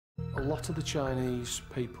A lot of the Chinese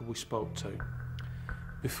people we spoke to,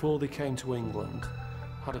 before they came to England,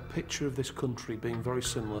 had a picture of this country being very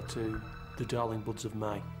similar to the Darling Buds of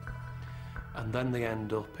May. And then they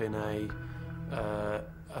end up in a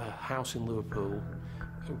house in Liverpool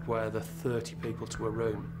where there are 30 people to a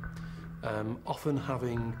room, often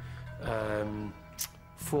having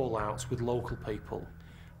fallouts with local people,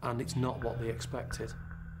 and it's not what they expected.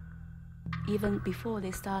 Even before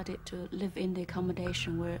they started to live in the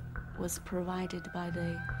accommodation where it was provided by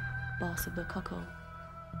the boss of the cockle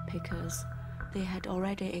pickers, they had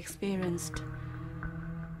already experienced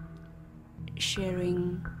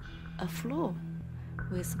sharing a floor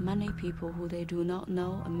with many people who they do not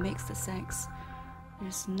know and mixed sex.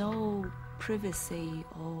 There's no privacy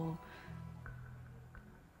or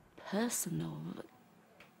personal.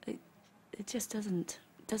 It just doesn't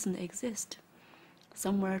exist.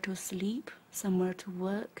 Somewhere to sleep, somewhere to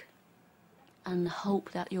work, and hope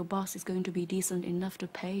that your boss is going to be decent enough to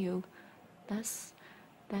pay you. That's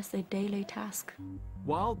their daily task.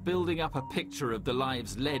 While building up a picture of the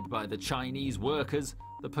lives led by the Chinese workers,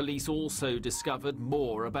 the police also discovered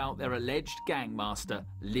more about their alleged gangmaster,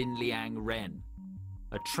 Lin Liang Ren.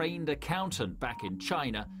 A trained accountant back in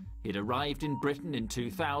China, he'd arrived in Britain in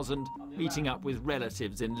 2000, meeting up with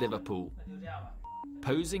relatives in Liverpool.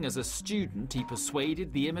 Posing as a student, he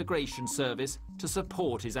persuaded the immigration service to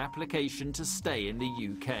support his application to stay in the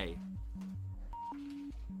UK.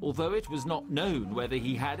 Although it was not known whether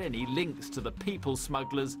he had any links to the people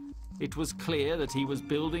smugglers, it was clear that he was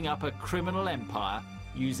building up a criminal empire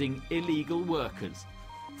using illegal workers,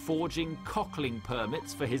 forging cockling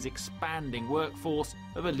permits for his expanding workforce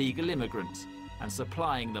of illegal immigrants and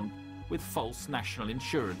supplying them with false national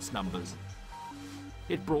insurance numbers.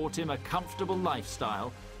 It brought him a comfortable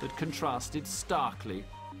lifestyle that contrasted starkly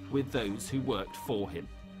with those who worked for him.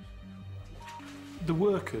 The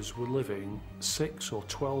workers were living 6 or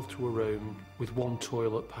 12 to a room with one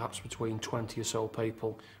toilet, perhaps between 20 or so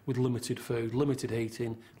people, with limited food, limited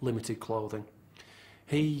heating, limited clothing.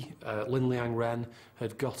 He, Lin Liang Ren,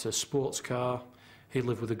 had got a sports car. He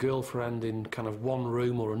lived with a girlfriend in kind of one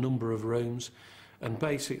room or a number of rooms, and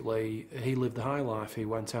basically he lived the high life. He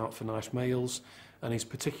went out for nice meals, and his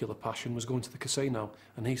particular passion was going to the casino,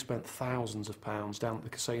 and he spent thousands of pounds down at the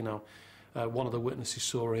casino. One of the witnesses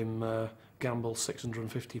saw him gamble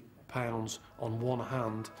 £650 on one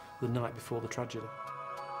hand the night before the tragedy.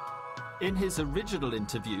 In his original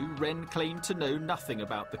interview, Ren claimed to know nothing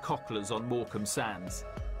about the cocklers on Morecambe Sands.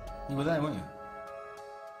 You were there, weren't you?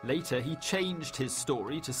 Later, he changed his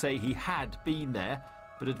story to say he had been there,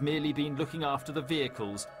 but had merely been looking after the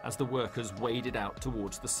vehicles as the workers waded out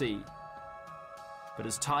towards the sea. But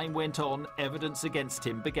as time went on, evidence against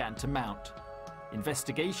him began to mount.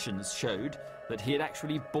 Investigations showed that he had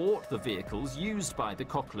actually bought the vehicles used by the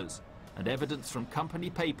cocklers, and evidence from company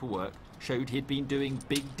paperwork showed he had been doing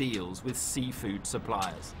big deals with seafood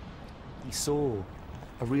suppliers. He saw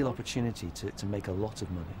a real opportunity to make a lot of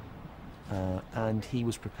money, and he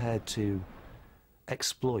was prepared to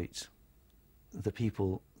exploit the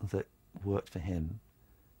people that worked for him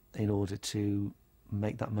in order to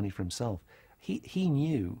make that money for himself. He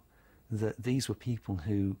knew that these were people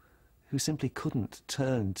who simply couldn't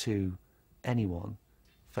turn to anyone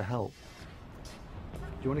for help.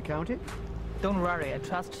 Do you want to count it? Don't worry, I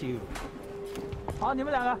trust you.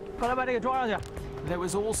 There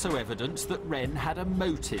was also evidence that Ren had a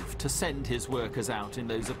motive to send his workers out in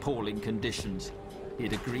those appalling conditions. He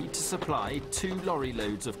had agreed to supply 2 lorry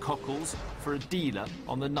loads of cockles for a dealer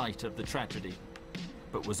on the night of the tragedy.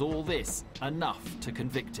 But was all this enough to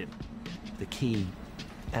convict him? The key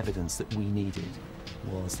evidence that we needed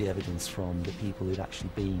was the evidence from the people who'd actually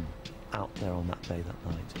been out there on that bay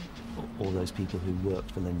that night, all those people who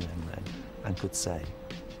worked for Lin Liang Ren and could say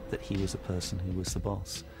that he was the person who was the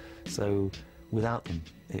boss. So without them,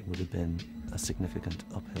 it would have been a significant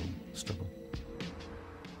uphill struggle.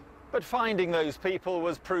 But finding those people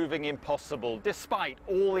was proving impossible. Despite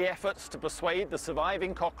all the efforts to persuade the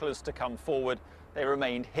surviving cocklers to come forward, they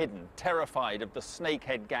remained hidden, terrified of the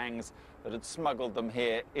snakehead gangs that had smuggled them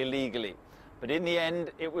here illegally. But in the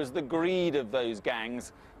end, it was the greed of those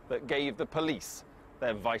gangs that gave the police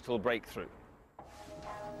their vital breakthrough.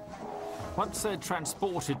 Once they'd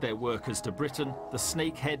transported their workers to Britain, the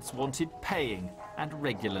snakeheads wanted paying, and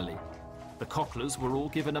regularly. The cocklers were all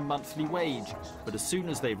given a monthly wage, but as soon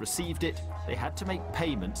as they received it, they had to make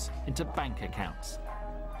payments into bank accounts.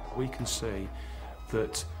 We can see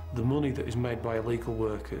that the money that is made by illegal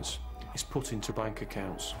workers is put into bank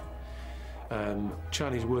accounts.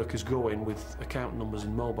 Chinese workers go in with account numbers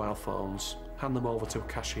and mobile phones, hand them over to a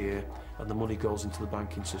cashier, and the money goes into the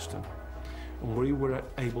banking system. And we were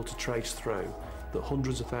able to trace through that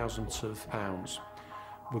hundreds of thousands of pounds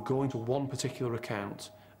were going to one particular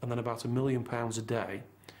account, and then about £1 million a day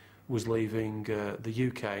was leaving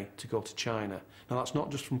the UK to go to China. Now that's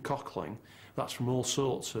not just from cockling, that's from all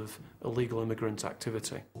sorts of illegal immigrant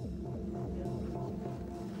activity.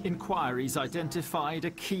 Inquiries identified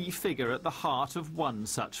a key figure at the heart of one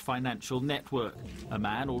such financial network, a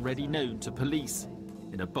man already known to police.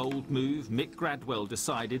 In a bold move, Mick Gradwell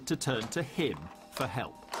decided to turn to him for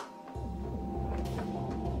help.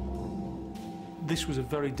 This was a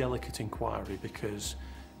very delicate inquiry because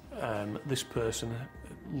this person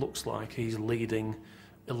looks like he's leading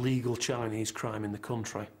illegal Chinese crime in the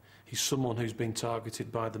country. He's someone who's been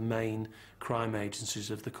targeted by the main crime agencies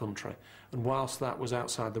of the country. And whilst that was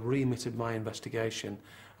outside the remit of my investigation,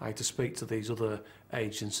 I had to speak to these other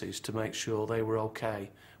agencies to make sure they were okay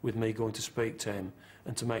with me going to speak to him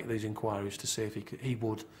and to make these inquiries to see if he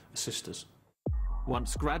would assist us.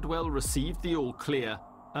 Once Gradwell received the all-clear,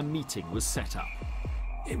 a meeting was set up.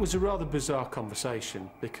 It was a rather bizarre conversation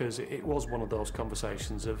because it was one of those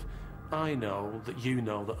conversations of, I know that you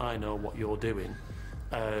know that I know what you're doing,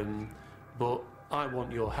 but I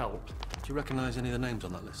want your help. Do you recognise any of the names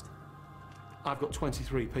on that list? I've got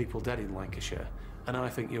 23 people dead in Lancashire, and I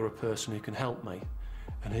think you're a person who can help me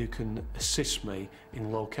and who can assist me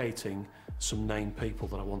in locating some named people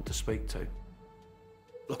that I want to speak to.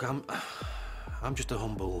 Look, I'm just a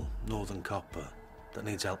humble northern copper that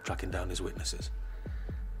needs help tracking down his witnesses.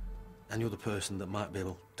 And you're the person that might be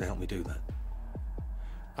able to help me do that.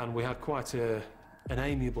 And we had quite an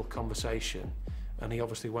amiable conversation, and he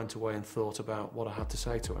obviously went away and thought about what I had to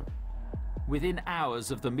say to him. Within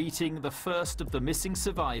hours of the meeting, the first of the missing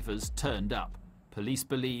survivors turned up. Police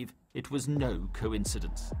believe it was no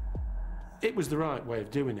coincidence. It was the right way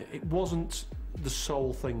of doing it. It wasn't the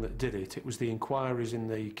sole thing that did it. It was the inquiries in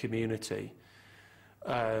the community.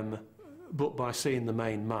 But by seeing the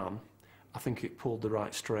main man, I think it pulled the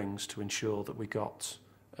right strings to ensure that we got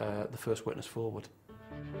the first witness forward.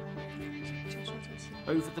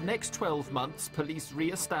 Over the next 12 months, police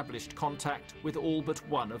re-established contact with all but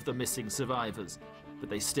one of the missing survivors, but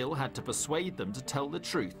they still had to persuade them to tell the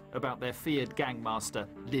truth about their feared gangmaster,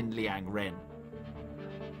 Lin Liang Ren.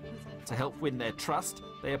 To help win their trust,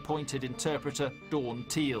 they appointed interpreter Dawn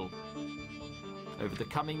Teal. Over the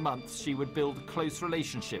coming months, she would build close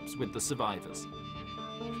relationships with the survivors.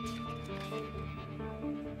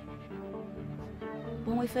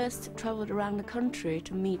 When we first travelled around the country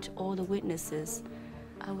to meet all the witnesses,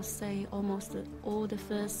 I would say almost all the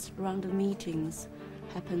first round of meetings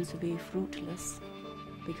happened to be fruitless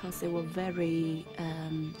because they were very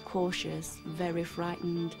cautious, very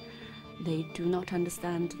frightened. They do not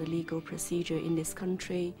understand the legal procedure in this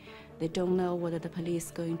country. They don't know whether the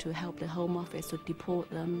police are going to help the Home Office to deport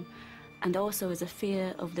them. And also is a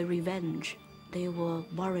fear of the revenge. They were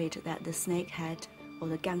worried that the snakehead or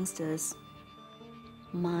the gangsters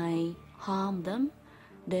might harm them,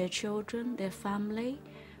 their children, their family,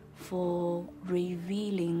 for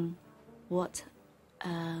revealing what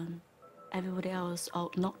everybody else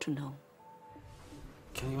ought not to know.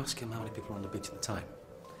 Can you ask him how many people were on the beach at the time?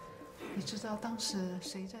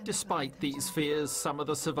 Despite these fears, some of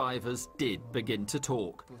the survivors did begin to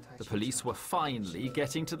talk. The police were finally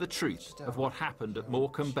getting to the truth of what happened at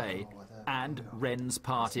Morecambe Bay and Ren's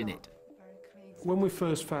part in it. When we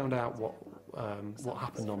first found out what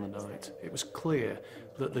happened on the night, it was clear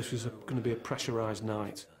that this was going to be a pressurised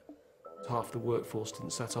night. Half the workforce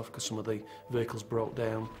didn't set off because some of the vehicles broke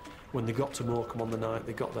down. When they got to Morecambe on the night,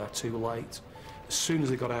 they got there too late. As soon as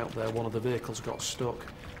they got out there, one of the vehicles got stuck,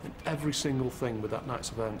 and every single thing with that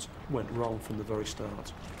night's events went wrong from the very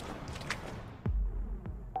start.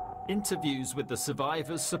 Interviews with the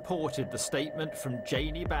survivors supported the statement from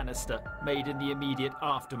Janie Bannister made in the immediate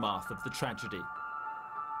aftermath of the tragedy.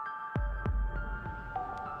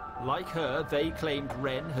 Like her, they claimed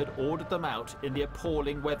Ren had ordered them out in the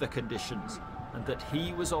appalling weather conditions and that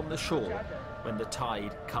he was on the shore when the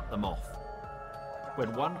tide cut them off.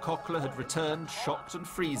 When one cockler had returned shocked and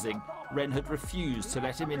freezing, Ren had refused to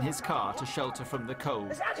let him in his car to shelter from the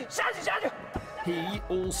cold. He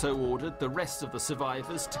also ordered the rest of the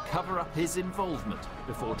survivors to cover up his involvement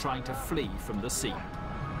before trying to flee from the scene.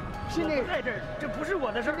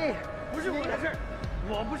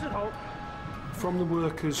 From the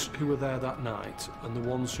workers who were there that night and the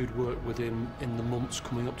ones who'd worked with him in the months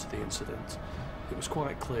coming up to the incident, it was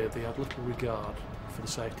quite clear they had little regard for the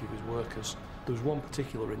safety of his workers. There was one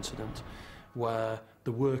particular incident where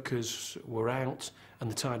the workers were out and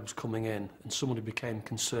the tide was coming in, and somebody became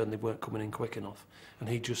concerned they weren't coming in quick enough, and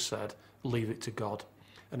he just said, "Leave it to God."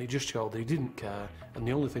 and it just showed that he didn't care, and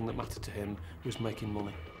the only thing that mattered to him was making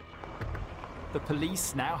money. The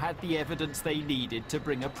police now had the evidence they needed to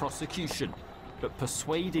bring a prosecution, but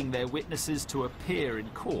persuading their witnesses to appear in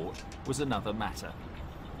court was another matter.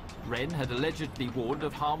 Wren had allegedly warned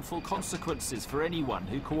of harmful consequences for anyone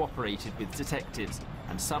who cooperated with detectives,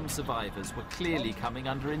 and some survivors were clearly coming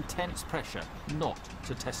under intense pressure not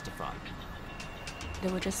to testify.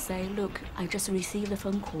 They would just say, look, I just received a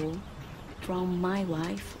phone call from my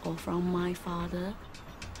wife or from my father.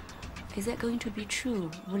 Is that going to be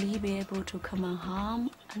true? Will he be able to come and harm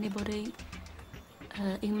anybody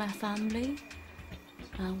in my family?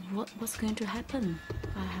 What's going to happen?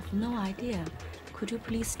 I have no idea. Could you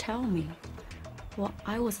please tell me? Well,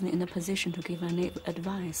 I wasn't in a position to give any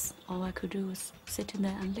advice. All I could do was sit in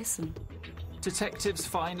there and listen. Detectives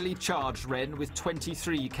finally charged Wren with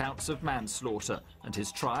 23 counts of manslaughter, and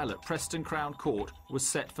his trial at Preston Crown Court was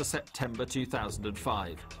set for September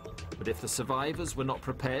 2005. But if the survivors were not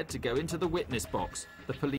prepared to go into the witness box, the police